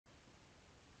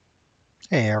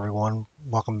Hey everyone,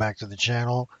 welcome back to the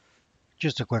channel.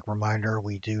 Just a quick reminder,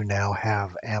 we do now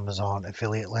have Amazon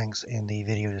affiliate links in the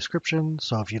video description,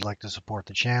 so if you'd like to support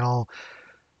the channel,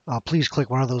 please click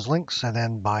one of those links and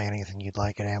then buy anything you'd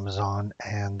like at Amazon,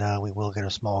 and we will get a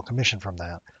small commission from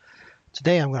that.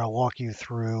 Today I'm going to walk you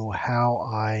through how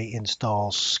I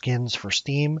install skins for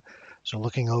Steam. So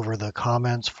looking over the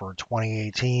comments for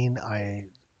 2018, I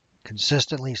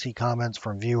consistently see comments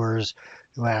from viewers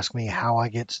who ask me how I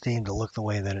get Steam to look the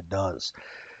way that it does.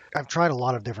 I've tried a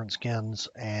lot of different skins,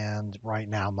 and right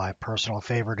now my personal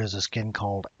favorite is a skin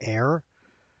called Air.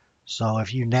 So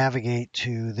if you navigate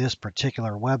to this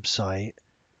particular website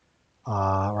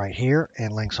right here,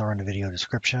 and links are in the video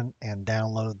description, and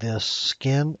download this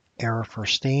skin, Air for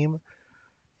Steam,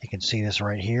 you can see this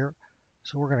right here.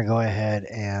 So we're going to go ahead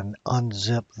and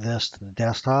unzip this to the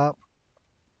desktop.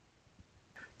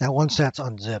 Now, once that's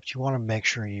unzipped, you want to make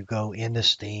sure you go into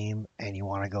Steam and you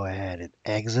want to go ahead and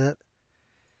exit.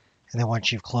 And then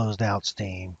once you've closed out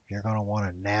Steam, you're going to want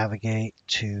to navigate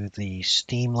to the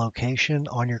Steam location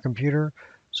on your computer.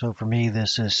 So for me,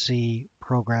 this is C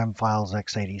Program Files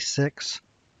x86,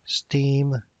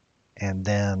 Steam, and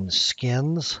then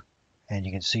Skins. And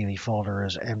you can see the folder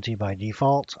is empty by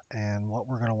default. And what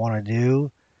we're going to want to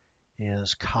do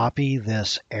is copy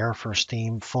this Air for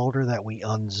Steam folder that we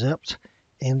unzipped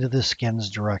into the skins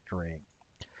directory.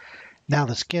 Now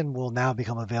the skin will now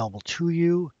become available to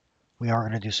you. We are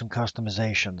going to do some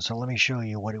customization. So let me show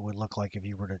you what it would look like if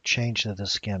you were to change to the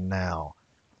skin now.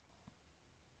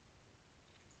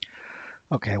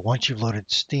 Okay, once you've loaded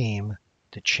Steam,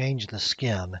 to change the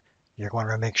skin, you're going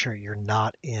to make sure you're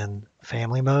not in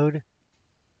family mode.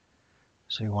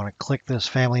 So you want to click this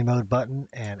family mode button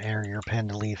and enter your PIN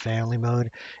to leave family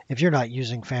mode. If you're not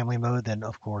using family mode, then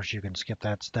of course you can skip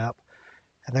that step.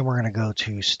 And then we're going to go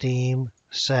to Steam,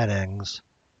 Settings,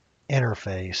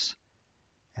 Interface,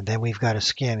 and then we've got a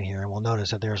skin here. And we'll notice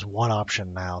that there's one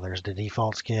option now. There's the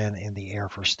default skin in the Air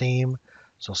for Steam.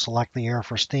 So select the Air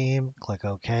for Steam, click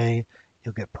OK.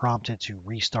 You'll get prompted to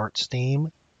restart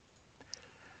Steam.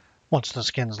 Once the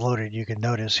skin's loaded, you can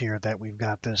notice here that we've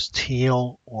got this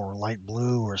teal or light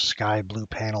blue or sky blue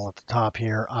panel at the top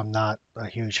here. I'm not a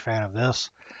huge fan of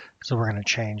this, so we're going to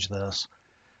change this.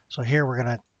 So here we're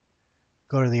going to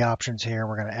go to the options here.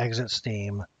 We're going to exit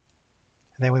Steam.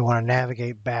 And then we want to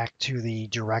navigate back to the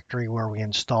directory where we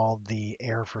installed the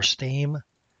Air for Steam.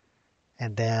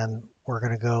 And then we're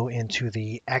going to go into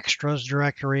the Extras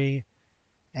directory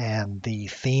and the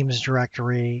Themes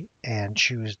directory and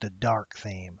choose the Dark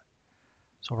theme.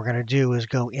 So what we're going to do is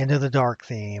go into the Dark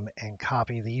theme and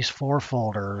copy these 4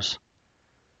 folders.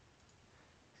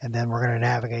 And then we're going to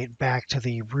navigate back to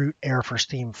the root Air for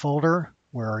Steam folder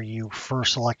where you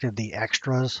first selected the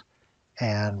extras,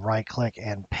 and right click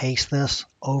and paste this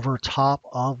over top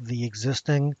of the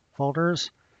existing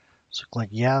folders. So click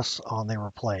yes on the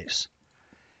replace.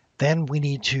 Then we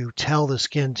need to tell the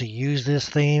skin to use this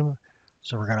theme.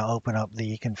 So we're going to open up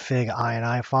the config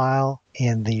ini file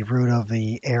in the root of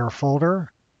the Air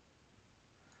folder.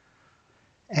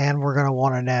 And we're going to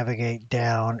want to navigate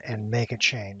down and make a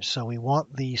change. So we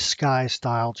want the sky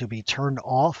style to be turned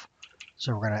off.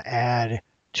 So we're going to add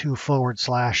 2 forward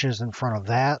slashes in front of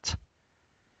that.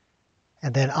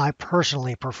 And then I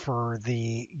personally prefer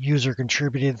the user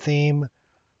contributed theme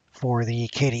for the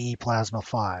KDE Plasma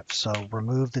 5. So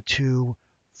remove the 2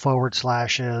 forward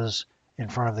slashes in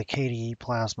front of the KDE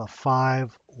Plasma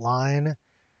 5 line.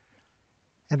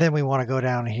 And then we want to go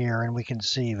down here and we can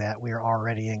see that we are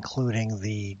already including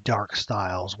the dark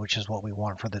styles, which is what we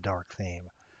want for the dark theme.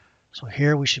 So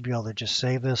here we should be able to just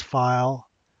save this file,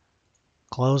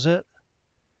 close it,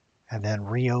 and then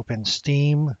reopen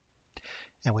Steam.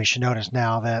 And we should notice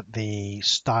now that the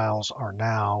styles are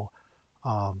now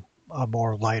a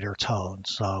more lighter tone.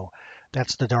 So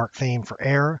that's the dark theme for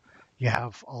Air. You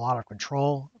have a lot of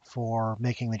control for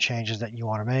making the changes that you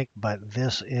want to make, but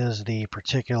this is the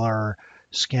particular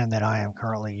skin that I am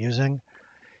currently using.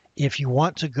 If you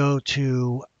want to go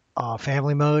to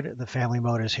family mode, the family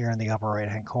mode is here in the upper right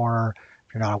hand corner.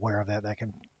 If you're not aware of that, that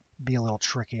can be a little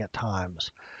tricky at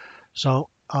times. So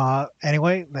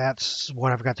anyway, that's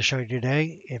what I've got to show you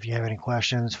today. If you have any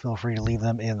questions, feel free to leave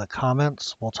them in the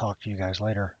comments. We'll talk to you guys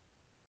later.